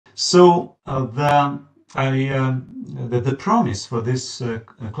So the promise for this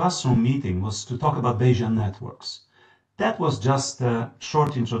classroom meeting was to talk about Bayesian networks. That was just a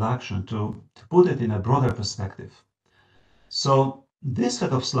short introduction to put it in a broader perspective. So this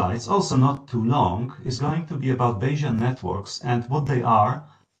set of slides, also not too long, is going to be about Bayesian networks and what they are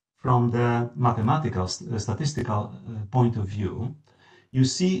from the mathematical, statistical point of view. You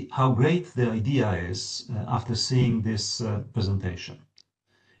see how great the idea is after seeing this presentation.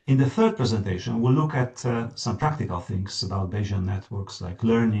 In the third presentation, we'll look at some practical things about Bayesian networks like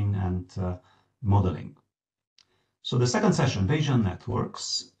learning and modeling. So the second session, Bayesian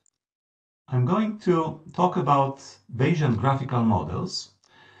networks, I'm going to talk about Bayesian graphical models.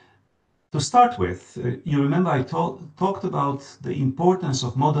 To start with, you remember I talked about the importance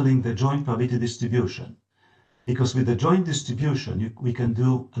of modeling the joint probability distribution, because with the joint distribution, we can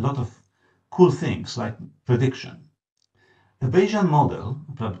do a lot of cool things like prediction. The Bayesian model,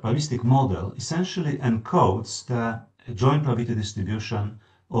 probabilistic model, essentially encodes the joint probability distribution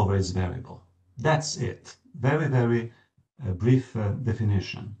over its variable. That's it. Very, very brief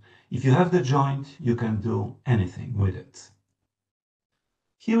definition. If you have the joint, you can do anything with it.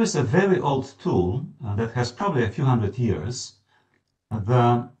 Here is a very old tool that has probably a few hundred years.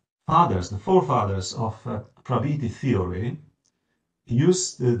 The forefathers of probability theory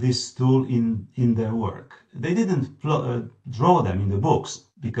used this tool in their work. They didn't draw them in the books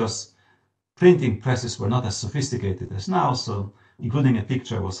because printing presses were not as sophisticated as now, so including a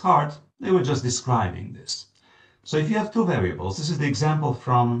picture was hard. They were just describing this. So if you have two variables, this is the example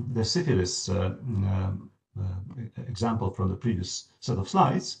from the syphilis example from the previous set of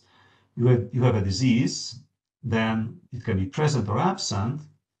slides. You have a disease, then it can be present or absent.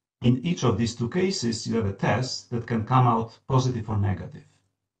 In each of these two cases, you have a test that can come out positive or negative.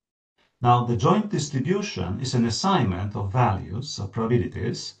 Now, the joint distribution is an assignment of values, of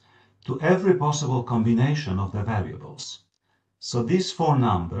probabilities, to every possible combination of the variables. So these four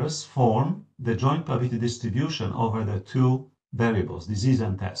numbers form the joint probability distribution over the two variables, disease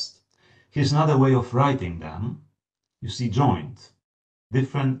and test. Here's another way of writing them. You see joint,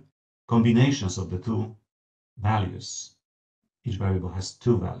 different combinations of the two values. Each variable has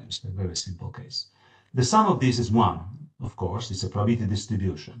two values, a very simple case. The sum of these is 1, of course. It's a probability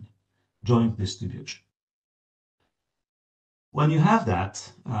distribution, joint distribution. When you have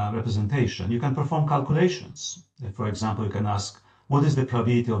that representation, you can perform calculations. For example, you can ask, what is the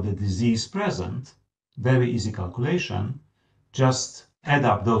probability of the disease present? Very easy calculation. Just add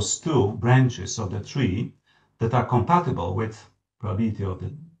up those two branches of the tree that are compatible with probability of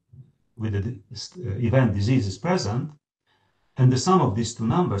the event disease is present. And the sum of these two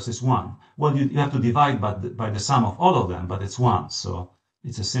numbers is 1. Well, you have to divide by the sum of all of them, but it's 1, so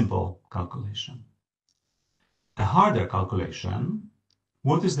it's a simple calculation. A harder calculation,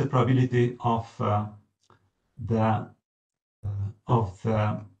 what is the probability of the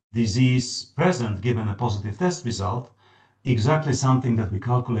disease present given a positive test result? Exactly something that we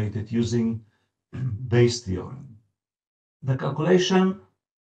calculated using Bayes' theorem. The calculation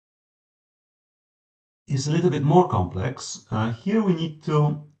is a little bit more complex. Here we need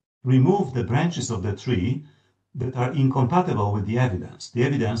to remove the branches of the tree that are incompatible with the evidence. The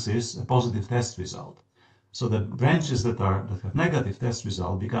evidence is a positive test result. So the branches that have negative test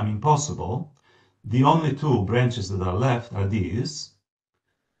result become impossible. The only two branches that are left are these.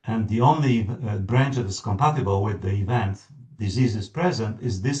 And the only branch that is compatible with the event disease is present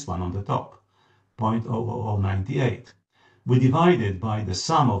is this one on the top, 0.00098. We divide it by the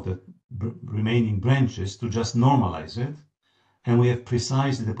sum of the remaining branches to just normalize it, and we have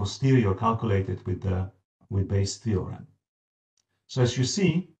precisely the posterior calculated with Bayes' theorem. So as you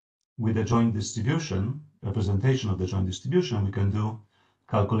see, with the joint distribution, representation of the joint distribution, we can do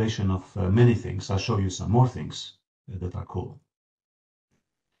calculation of many things. I'll show you some more things that are cool.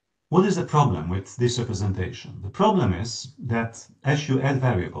 What is the problem with this representation? The problem is that as you add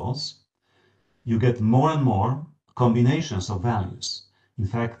variables, you get more and more combinations of values. In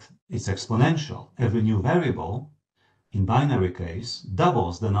fact, it's exponential. Every new variable, in binary case,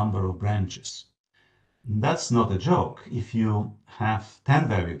 doubles the number of branches. That's not a joke. If you have 10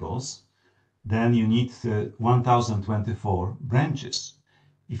 variables, then you need 1024 branches.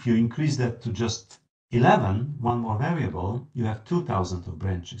 If you increase that to just 11, one more variable, you have 2000 of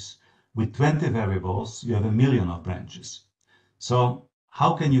branches. With 20 variables, you have 1,000,000 of branches. So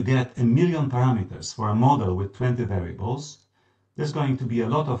how can you get 1,000,000 parameters for a model with 20 variables? There's going to be a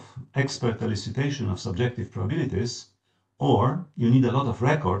lot of expert elicitation of subjective probabilities, or you need a lot of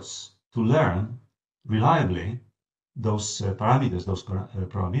records to learn reliably those parameters, those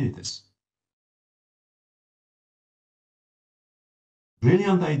probabilities.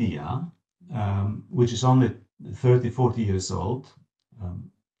 Brilliant idea, which is only 30, 40 years old.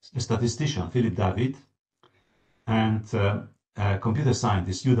 A statistician, Philip David, and a computer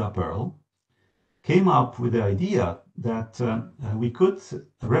scientist, Yuda Pearl, came up with the idea that we could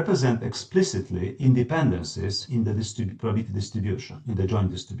represent explicitly independences in the probability distribution, in the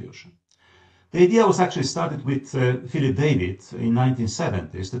joint distribution. The idea was actually started with Philip David in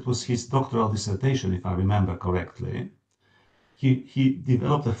 1970s. That was his doctoral dissertation, if I remember correctly. He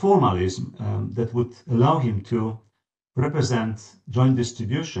developed a formalism that would allow him to represent joint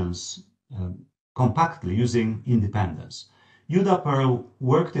distributions compactly using independence. Yuda Pearl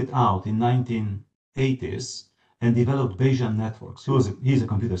worked it out in 1980s and developed Bayesian networks. He's a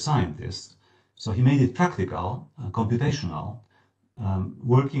computer scientist, so he made it practical, computational,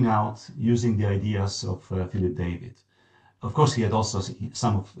 working out using the ideas of Philip David. Of course, he had also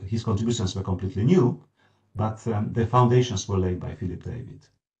some of his contributions were completely new, but the foundations were laid by Philip David.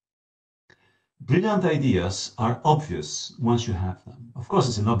 Brilliant ideas are obvious once you have them. Of course,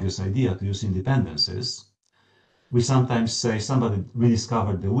 it's an obvious idea to use independences. We sometimes say somebody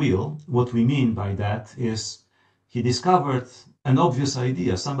rediscovered the wheel. What we mean by that is he discovered an obvious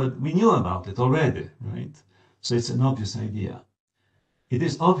idea. We knew about it already, right? So it's an obvious idea. It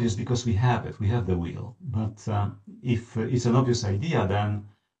is obvious because we have it. We have the wheel. But if it's an obvious idea, then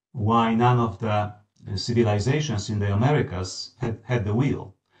why none of the civilizations in the Americas had the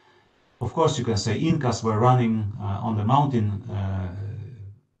wheel? Of course, you can say Incas were running on the mountain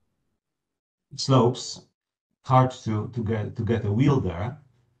slopes, hard to get a wheel there.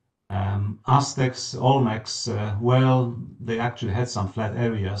 Aztecs, Olmecs, well, they actually had some flat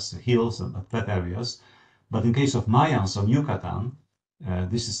areas, hills and flat areas. But in case of Mayans on Yucatan,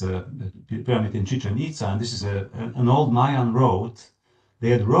 this is a pyramid in Chichen Itza, and this is an old Mayan road. They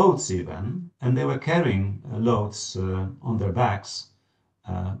had roads even, and they were carrying loads on their backs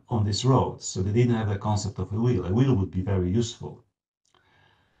on this road. So they didn't have the concept of a wheel. A wheel would be very useful.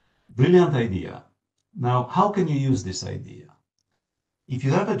 Brilliant idea. Now, how can you use this idea? If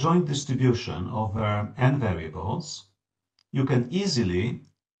you have a joint distribution over n variables, you can easily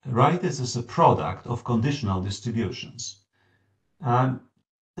write this as a product of conditional distributions.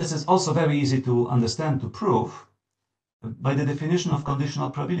 This is also very easy to understand, to prove, by the definition of conditional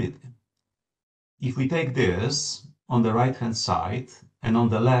probability. If we take this on the right-hand side and on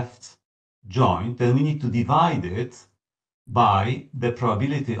the left joint, then we need to divide it by the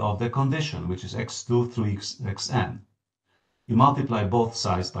probability of the condition, which is x2 through xn. You multiply both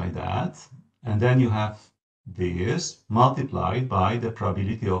sides by that, and then you have this multiplied by the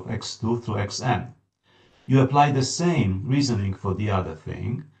probability of x2 through xn. You apply the same reasoning for the other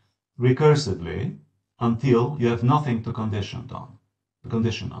thing recursively until you have nothing to condition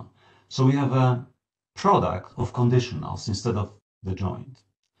on. So we have a product of conditionals instead of the joint.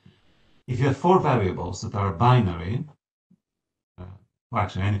 If you have 4 variables that are binary, or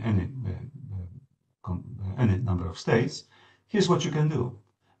actually any number of states, here's what you can do.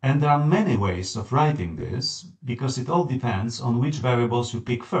 And there are many ways of writing this because it all depends on which variables you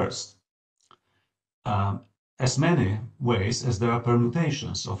pick first. As many ways as there are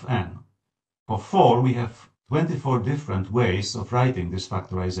permutations of n. For 4, we have 24 different ways of writing this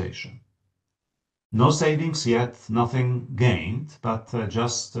factorization. No savings yet, nothing gained, but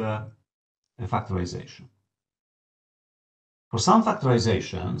just a factorization. For some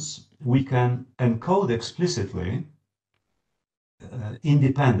factorizations, we can encode explicitly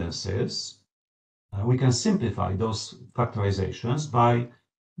independences. We can simplify those factorizations by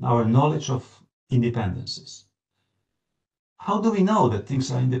our knowledge of independences. How do we know that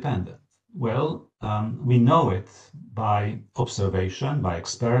things are independent? Well, we know it by observation, by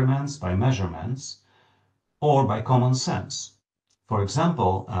experiments, by measurements, or by common sense. For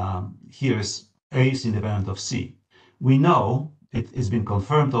example, here is A is independent of C. We know, it has been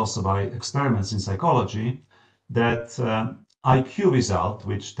confirmed also by experiments in psychology, that IQ result,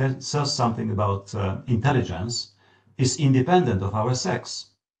 which says something about intelligence, is independent of our sex.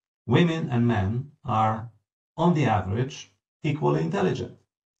 Women and men are, on the average, equally intelligent.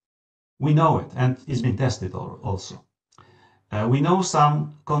 We know it, and it's been tested also. We know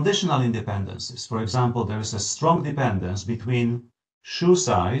some conditional independences. For example, there is a strong dependence between shoe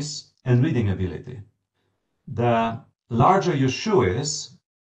size and reading ability. The larger your shoe is,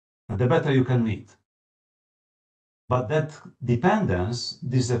 the better you can read. But that dependence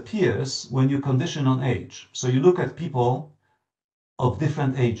disappears when you condition on age. So you look at people of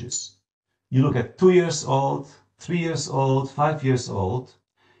different ages. You look at 2 years old, 3 years old, 5 years old.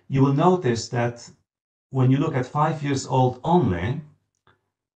 You will notice that when you look at 5 years old only,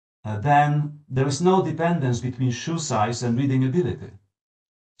 then there is no dependence between shoe size and reading ability.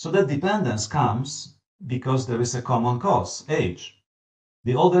 So that dependence comes because there is a common cause, age.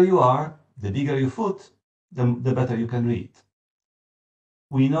 The older you are, the bigger your foot, the better you can read.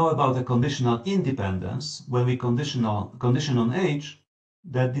 We know about the conditional independence. When we condition on age,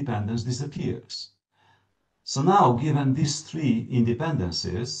 that dependence disappears. So now, given these three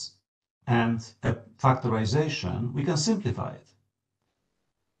independencies and a factorization, we can simplify it.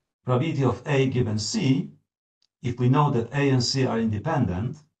 Probability of A given C, if we know that A and C are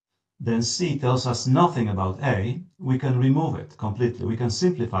independent, then C tells us nothing about A, we can remove it completely. We can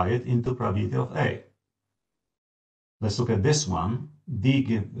simplify it into probability of A. Let's look at this one.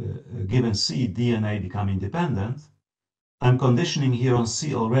 Given C, D and A become independent. I'm conditioning here on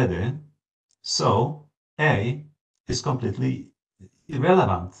C already, so A is completely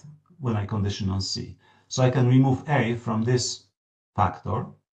irrelevant when I condition on C. So I can remove A from this factor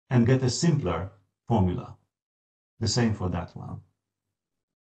and get a simpler formula. The same for that one.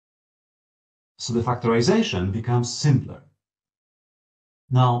 So the factorization becomes simpler.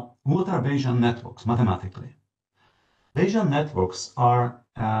 Now, what are Bayesian networks mathematically? Bayesian networks are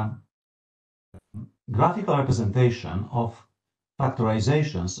a graphical representation of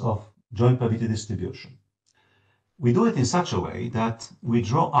factorizations of joint probability distribution. We do it in such a way that we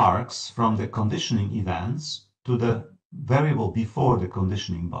draw arcs from the conditioning events to the variable before the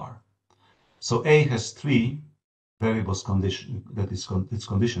conditioning bar. So A has three variables it's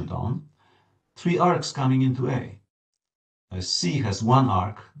conditioned on, three arcs coming into A. C has one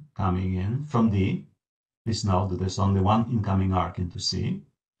arc coming in from D. Please note that there's only one incoming arc into C.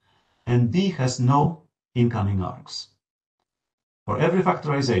 And D has no incoming arcs. For every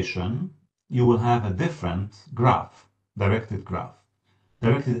factorization, you will have a different graph, directed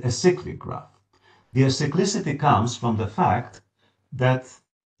acyclic graph. The acyclicity comes from the fact that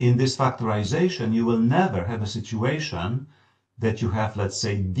in this factorization, you will never have a situation that you have, let's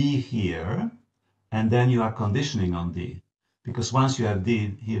say, D here, and then you are conditioning on D. Because once you have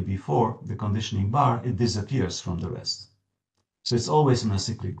D here before the conditioning bar, it disappears from the rest. So it's always an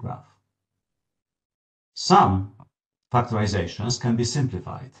acyclic graph. Some factorizations can be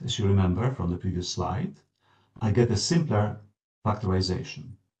simplified. As you remember from the previous slide, I get a simpler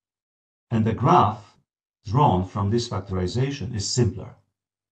factorization. And the graph drawn from this factorization is simpler.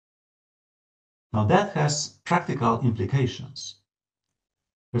 Now that has practical implications.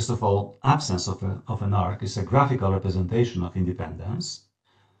 First of all, absence of an arc is a graphical representation of independence,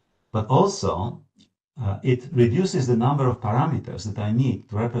 but also it reduces the number of parameters that I need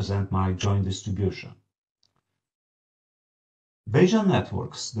to represent my joint distribution. Bayesian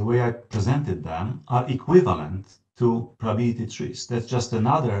networks, the way I presented them, are equivalent to probability trees. That's just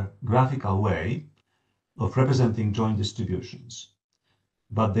another graphical way of representing joint distributions.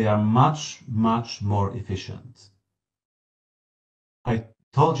 But they are much, much more efficient. I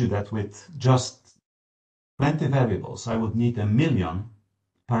told you that with just 20 variables, I would need 1,000,000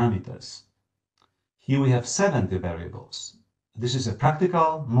 parameters. Here we have 70 variables. This is a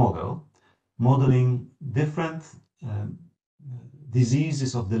practical model modeling different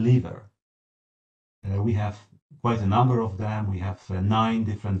diseases of the liver. We have quite a number of them. We have 9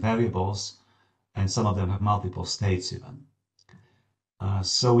 different variables, and some of them have multiple states even.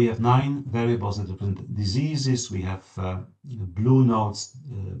 So we have 9 variables that represent diseases. We have blue nodes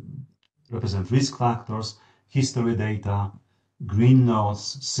represent risk factors, history data, green nodes,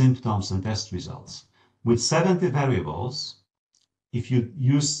 symptoms, and test results. With 70 variables, if you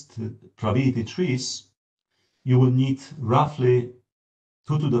used probability trees, you would need roughly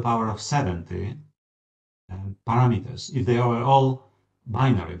 2 to the power of 70 parameters. If they are all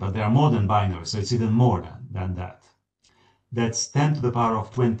binary, but they are more than binary, so it's even more than that. That's 10 to the power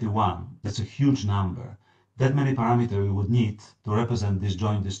of 21. That's a huge number. That many parameters you would need to represent this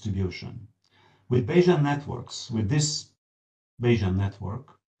joint distribution. With Bayesian networks, with this Bayesian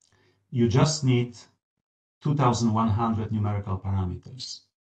network, you just need 2,100 numerical parameters.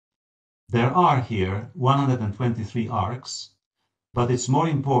 There are here 123 arcs, but it's more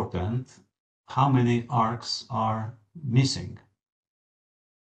important how many arcs are missing.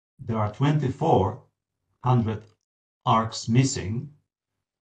 There are 2,400 arcs missing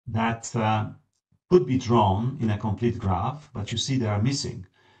that could be drawn in a complete graph, but you see they are missing.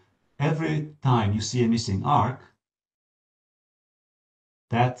 Every time you see a missing arc,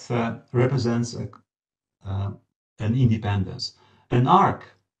 that represents an independence. An arc,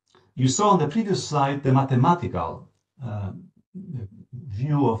 you saw on the previous slide the mathematical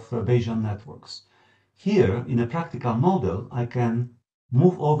view of Bayesian networks. Here, in a practical model, I can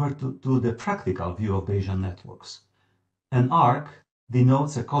move over to the practical view of Bayesian networks. An arc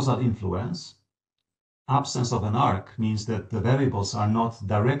denotes a causal influence. absence of an arc means that the variables are not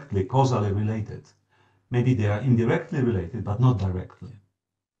directly causally related. Maybe they are indirectly related, but not directly.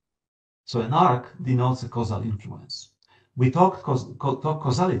 So an arc denotes a causal influence. We talk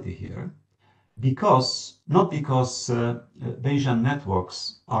causality here because, not because Bayesian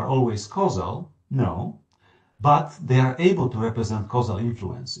networks are always causal, no, but they are able to represent causal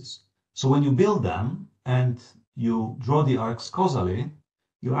influences. So when you build them and you draw the arcs causally,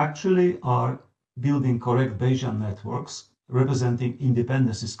 you actually are building correct Bayesian networks representing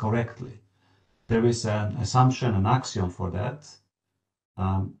independencies correctly. There is an assumption, an axiom for that.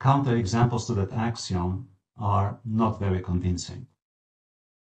 Counter examples to that axiom are not very convincing.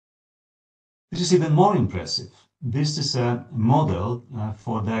 This is even more impressive. This is a model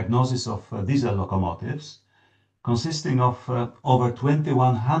for diagnosis of diesel locomotives consisting of over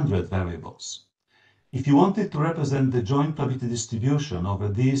 2,100 variables. If you wanted to represent the joint probability distribution over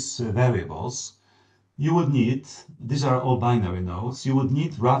these variables, you would need, these are all binary nodes, you would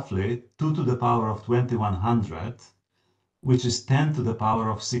need roughly 2 to the power of 2,100, which is 10 to the power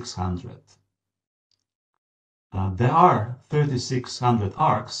of 600. There are 3,600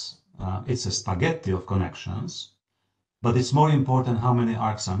 arcs. It's a spaghetti of connections, but it's more important how many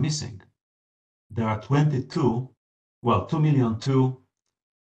arcs are missing. There are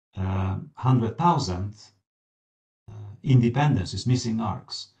 2,200,000 independencies, missing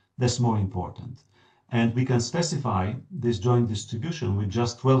arcs. That's more important. And we can specify this joint distribution with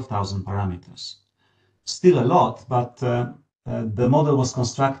just 12,000 parameters. Still a lot, but the model was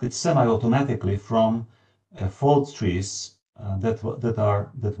constructed semi-automatically from fault trees that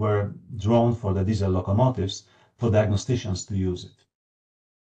were drawn for the diesel locomotives for diagnosticians to use it.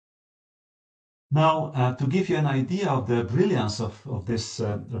 Now, to give you an idea of the brilliance of this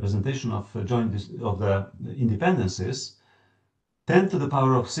representation of the independencies, 10 to the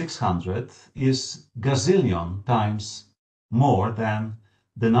power of 600 is gazillion times more than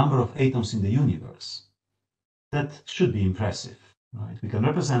the number of atoms in the universe. That should be impressive, right? We can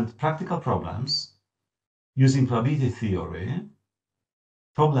represent practical problems using probability theory,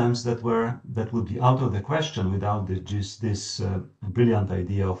 problems that would be out of the question without this brilliant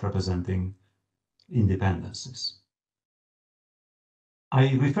idea of representing independencies.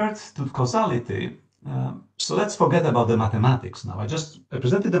 I referred to causality, so let's forget about the mathematics now. I just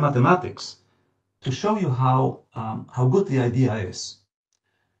presented the mathematics to show you how good the idea is.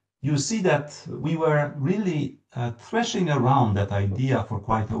 You see that we were really thrashing around that idea for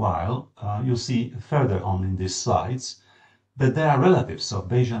quite a while. You'll see further on in these slides that there are relatives of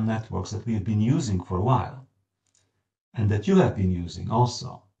Bayesian networks that we've been using for a while and that you have been using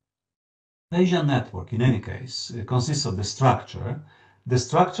also. Bayesian network, in any case, consists of the structure. The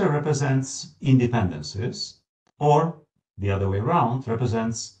structure represents independencies, or the other way around,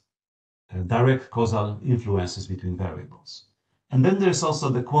 represents direct causal influences between variables. And then there's also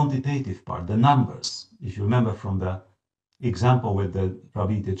the quantitative part, the numbers. If you remember from the example with the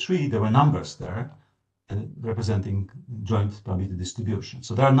probability tree, there were numbers there representing joint probability distribution.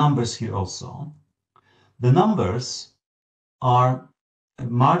 So there are numbers here also. The numbers are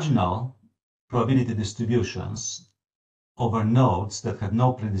marginal probability distributions over nodes that have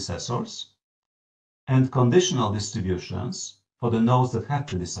no predecessors, and conditional distributions for the nodes that have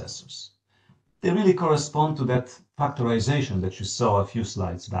predecessors. They really correspond to that factorization that you saw a few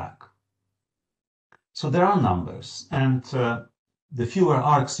slides back. So there are numbers, and the fewer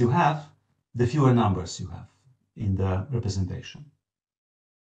arcs you have, the fewer numbers you have in the representation.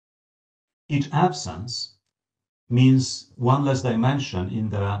 Each absence means one less dimension in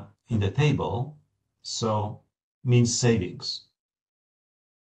the table, so means savings.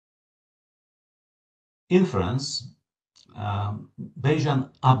 Inference, Bayesian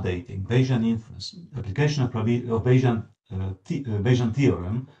updating, Bayesian inference, application of Bayesian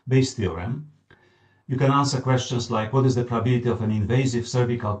theorem, Bayes theorem. You can answer questions like, what is the probability of an invasive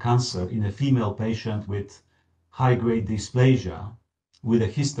cervical cancer in a female patient with high-grade dysplasia with a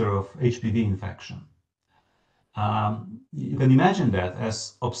history of HPV infection? You can imagine that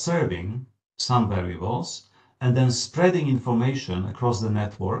as observing some variables and then spreading information across the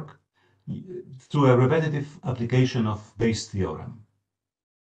network through a repetitive application of Bayes theorem.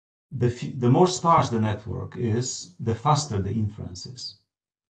 The more sparse the network is, the faster the inference is.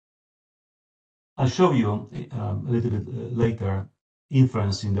 I'll show you a little bit later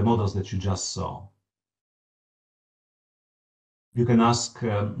inference in the models that you just saw. You can ask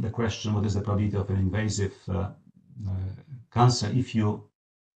the question, what is the probability of an invasive cancer if you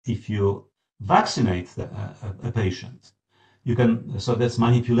vaccinate a patient? You can, so that's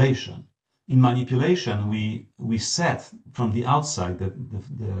manipulation. In manipulation, we set from the outside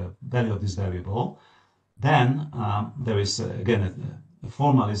the value of this variable, Then there is, again, a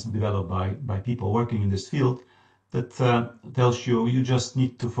formalism developed by people working in this field that tells you you just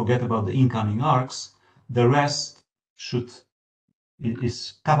need to forget about the incoming arcs. The rest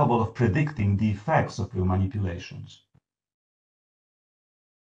is capable of predicting the effects of your manipulations.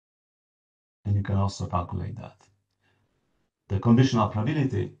 And you can also calculate that. The conditional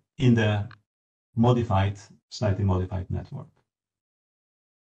probability in the slightly modified network.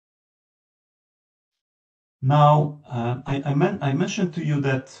 Now, I mentioned to you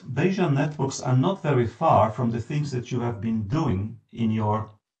that Bayesian networks are not very far from the things that you have been doing in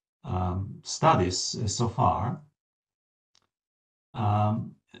your studies so far.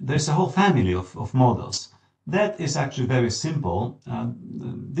 There's a whole family of models. That is actually very simple.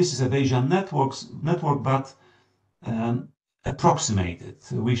 This is a Bayesian network, but approximated.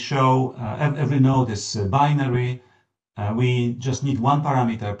 We show every node is binary. We just need one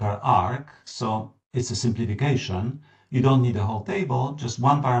parameter per arc, so it's a simplification. You don't need a whole table, just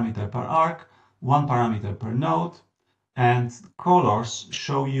one parameter per arc, one parameter per node, and colors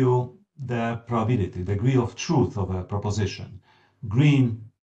show you the probability, the degree of truth of a proposition.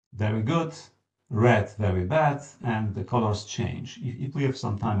 Green, very good, red, very bad, and the colors change. If we have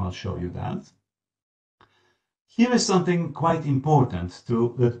some time, I'll show you that. Here is something quite important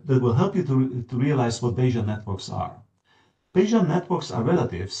that will help you to realize what Bayesian networks are. Bayesian networks are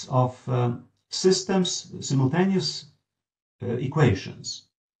relatives of simultaneous equations.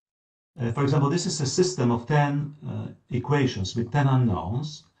 For example, this is a system of 10 equations with 10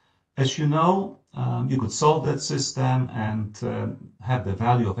 unknowns. As you know, you could solve that system and have the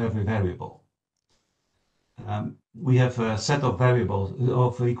value of every variable. We have a set of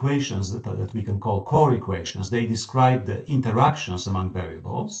equations that we can call core equations. They describe the interactions among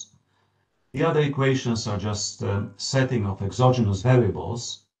variables. The other equations are just setting of exogenous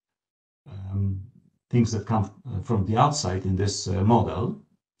variables, things that come from the outside in this model.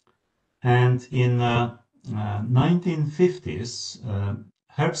 And in 1950s,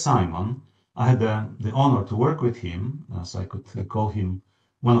 Herb Simon, I had the honor to work with him, so I could call him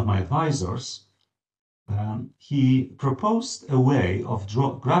one of my advisors. He proposed a way of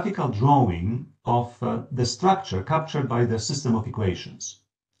graphical drawing of the structure captured by the system of equations.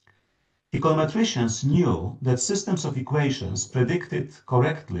 Econometricians knew that systems of equations predicted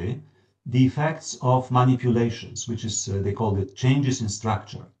correctly the effects of manipulations, which is, they called it changes in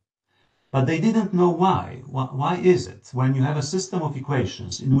structure. But they didn't know why. Why is it when you have a system of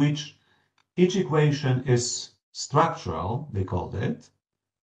equations in which each equation is structural, they called it,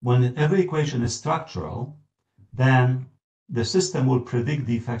 when every equation is structural, then the system will predict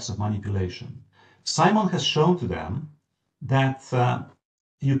the effects of manipulation. Simon has shown to them that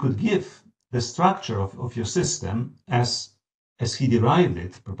you could give the structure of your system as he derived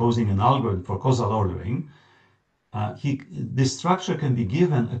it, proposing an algorithm for causal ordering. This structure can be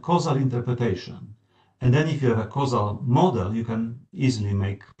given a causal interpretation. And then if you have a causal model, you can easily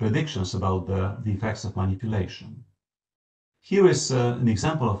make predictions about the effects of manipulation. Here is an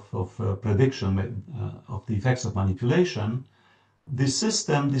example of prediction of the effects of manipulation. This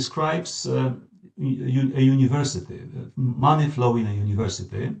system describes a university, money flow in a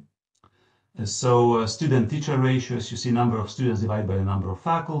university. So student-teacher ratios, you see number of students divided by the number of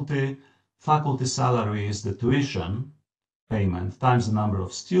faculty. Faculty salary is the tuition payment times the number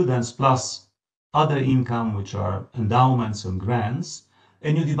of students plus other income, which are endowments and grants.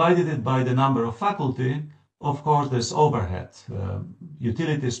 And you divided it by the number of faculty. Of course, there's overhead,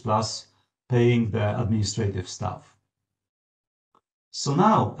 utilities plus paying the administrative staff. So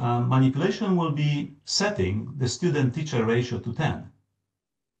now manipulation will be setting the student-teacher ratio to 10.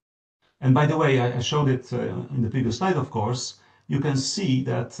 And by the way, I showed it in the previous slide, of course. You can see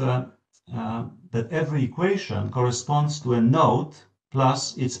that, that every equation corresponds to a node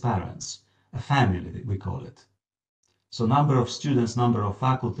plus its parents, a family, we call it. So number of students, number of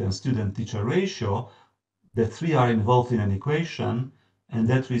faculty, and student-teacher ratio, the three are involved in an equation, and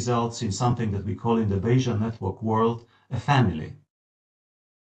that results in something that we call in the Bayesian network world a family,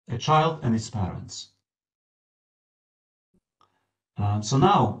 a child and its parents. So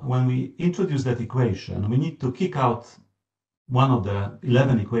now, when we introduce that equation, we need to kick out one of the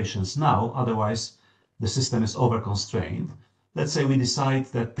 11 equations now, otherwise the system is over-constrained. Let's say we decide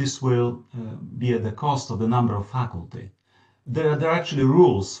that this will be at the cost of the number of faculty. There are actually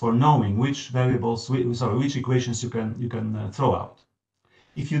rules for knowing which variables, which equations you can throw out.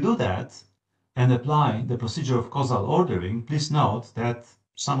 If you do that and apply the procedure of causal ordering, please note that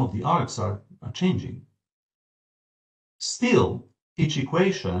some of the arcs are changing. Still, each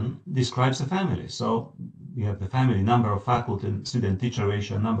equation describes a family. So we have the family number of faculty, student-teacher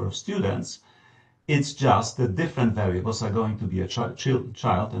ratio, number of students. It's just that different variables are going to be a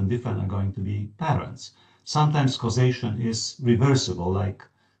child and different are going to be parents. Sometimes causation is reversible, like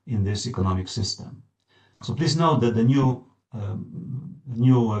in this economic system. So please note that the new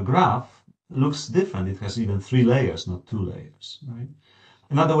graph looks different. It has even 3 layers, not 2 layers, right?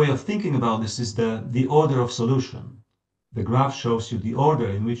 Another way of thinking about this is the order of solution. The graph shows you the order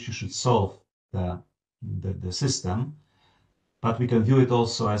in which you should solve the system, but we can view it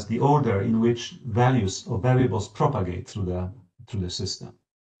also as the order in which values or variables propagate through the system.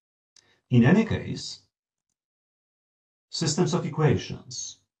 In any case, systems of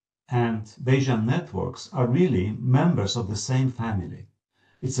equations and Bayesian networks are really members of the same family.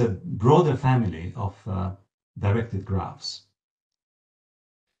 It's a broader family of directed graphs.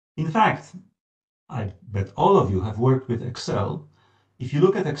 In fact, I bet all of you have worked with Excel. If you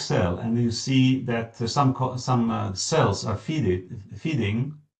look at Excel and you see that some cells are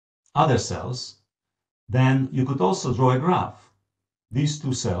feeding other cells, then you could also draw a graph. These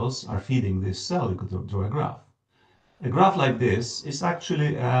 2 cells are feeding this cell. You could draw a graph. A graph like this is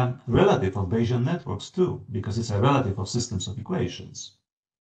actually a relative of Bayesian networks too, because it's a relative of systems of equations.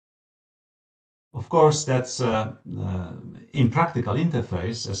 Of course, that's in practical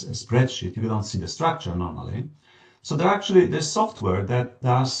interface, as a spreadsheet, you don't see the structure normally. So there's software that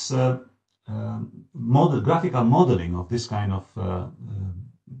does graphical modeling of this kind of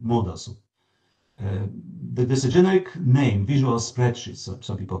models. There's a generic name, visual spreadsheets,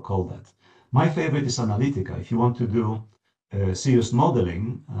 some people call that. My favorite is Analytica. If you want to do serious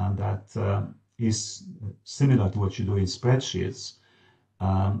modeling that is similar to what you do in spreadsheets,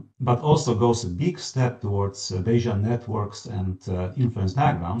 but also goes a big step towards Bayesian networks and influence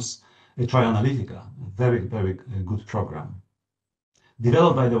diagrams, try Analytica. Very, very good program.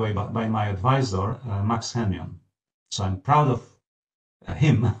 Developed, by the way, by my advisor, Max Hennion. So I'm proud of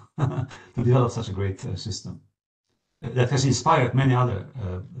him to develop such a great system that has inspired many other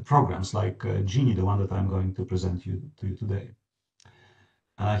programs like Gini, the one that I'm going to present to you today.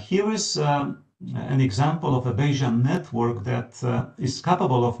 Here is an example of a Bayesian network that is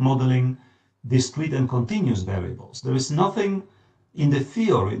capable of modeling discrete and continuous variables. There is nothing in the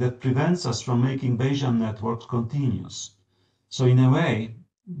theory that prevents us from making Bayesian networks continuous. So in a way,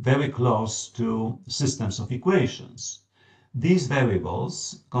 very close to systems of equations. These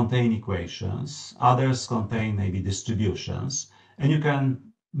variables contain equations, others contain maybe distributions, and you can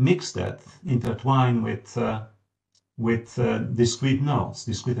mix that, intertwine with discrete nodes,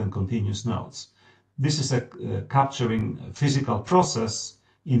 discrete and continuous nodes. This is capturing a physical process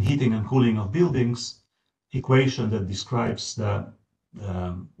in heating and cooling of buildings, equation that describes the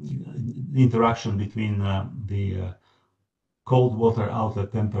interaction between the cold water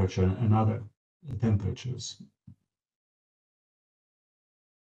outlet temperature and other temperatures.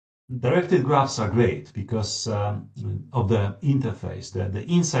 Directed graphs are great because of the interface, the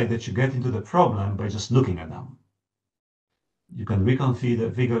insight that you get into the problem by just looking at them. You can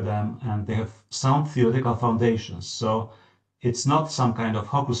reconfigure them, and they have sound theoretical foundations. So it's not some kind of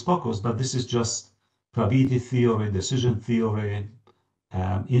hocus pocus, but this is just probability theory, decision theory,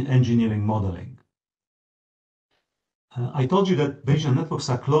 in engineering modeling. I told you that Bayesian networks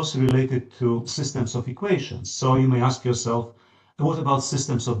are closely related to systems of equations. So you may ask yourself, what about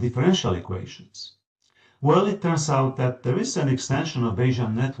systems of differential equations? Well, it turns out that there is an extension of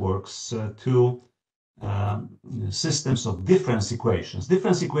Bayesian networks to systems of difference equations.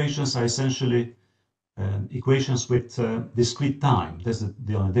 Difference equations are essentially equations with discrete time. That's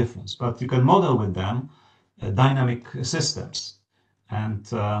the only difference. But you can model with them dynamic systems. And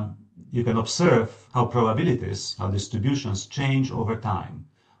you can observe how probabilities, how distributions change over time,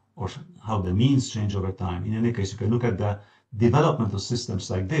 or how the means change over time. In any case, you can look at the development of systems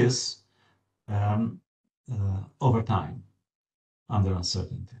like this over time under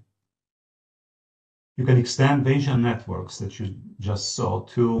uncertainty. You can extend Bayesian networks that you just saw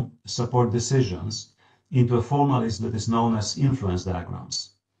to support decisions into a formalism that is known as influence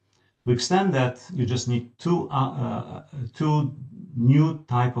diagrams. To extend that, you just need two new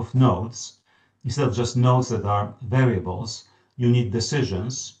type of nodes. Instead of just nodes that are variables, you need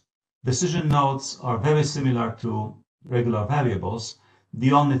decisions. Decision nodes are very similar to regular variables.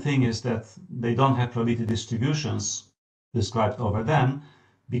 The only thing is that they don't have probability distributions described over them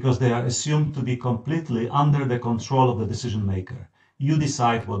because they are assumed to be completely under the control of the decision maker. You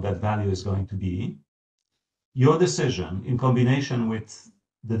decide what that value is going to be. Your decision, in combination with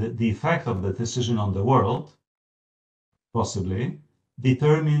the effect of the decision on the world, possibly,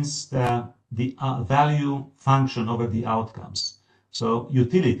 determines the value function over the outcomes. So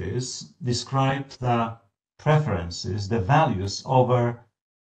utilities describe the preferences, the values over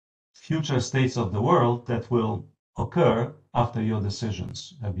future states of the world that will occur after your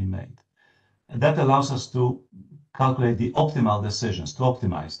decisions have been made. And that allows us to calculate the optimal decisions, to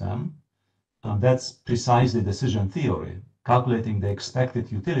optimize them. That's precisely decision theory, calculating the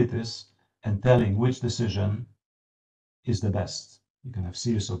expected utilities and telling which decision is the best. You can have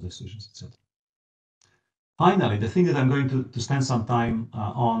series of decisions, etc. Finally, the thing that I'm going to spend some time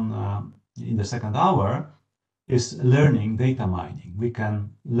on in the second hour is learning data mining. We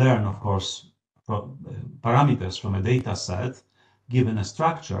can learn, of course, parameters from a data set given a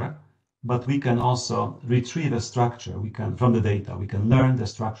structure, but we can also retrieve a structure from the data. We can learn the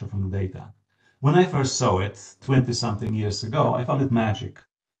structure from the data. When I first saw it 20-something years ago, I found it magic.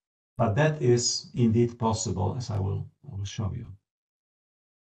 But that is indeed possible, as I will show you.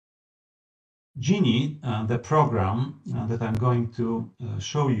 ENGI, the program that I'm going to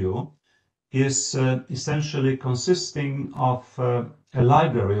show you, is essentially consisting of a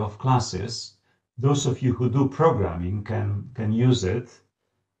library of classes. Those of you who do programming can use it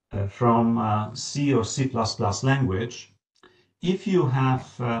from C or C++ language. If you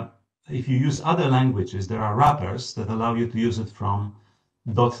use other languages, there are wrappers that allow you to use it from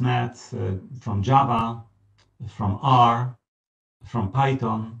 .NET, from Java, from R, from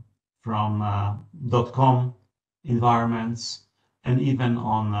Python, from .com environments, and even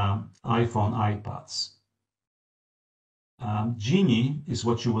on iPhone, iPads. ENGI is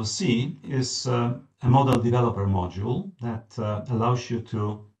what you will see is a model developer module that allows you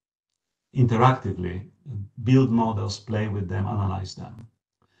to interactively build models, play with them, analyze them.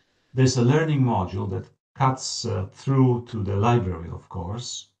 There's a learning module that cuts through to the library, of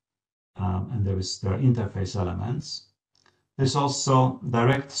course, and there are interface elements. There's also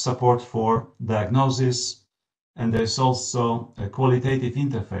direct support for diagnosis, and there's also a qualitative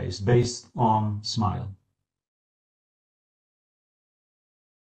interface based on SMILE.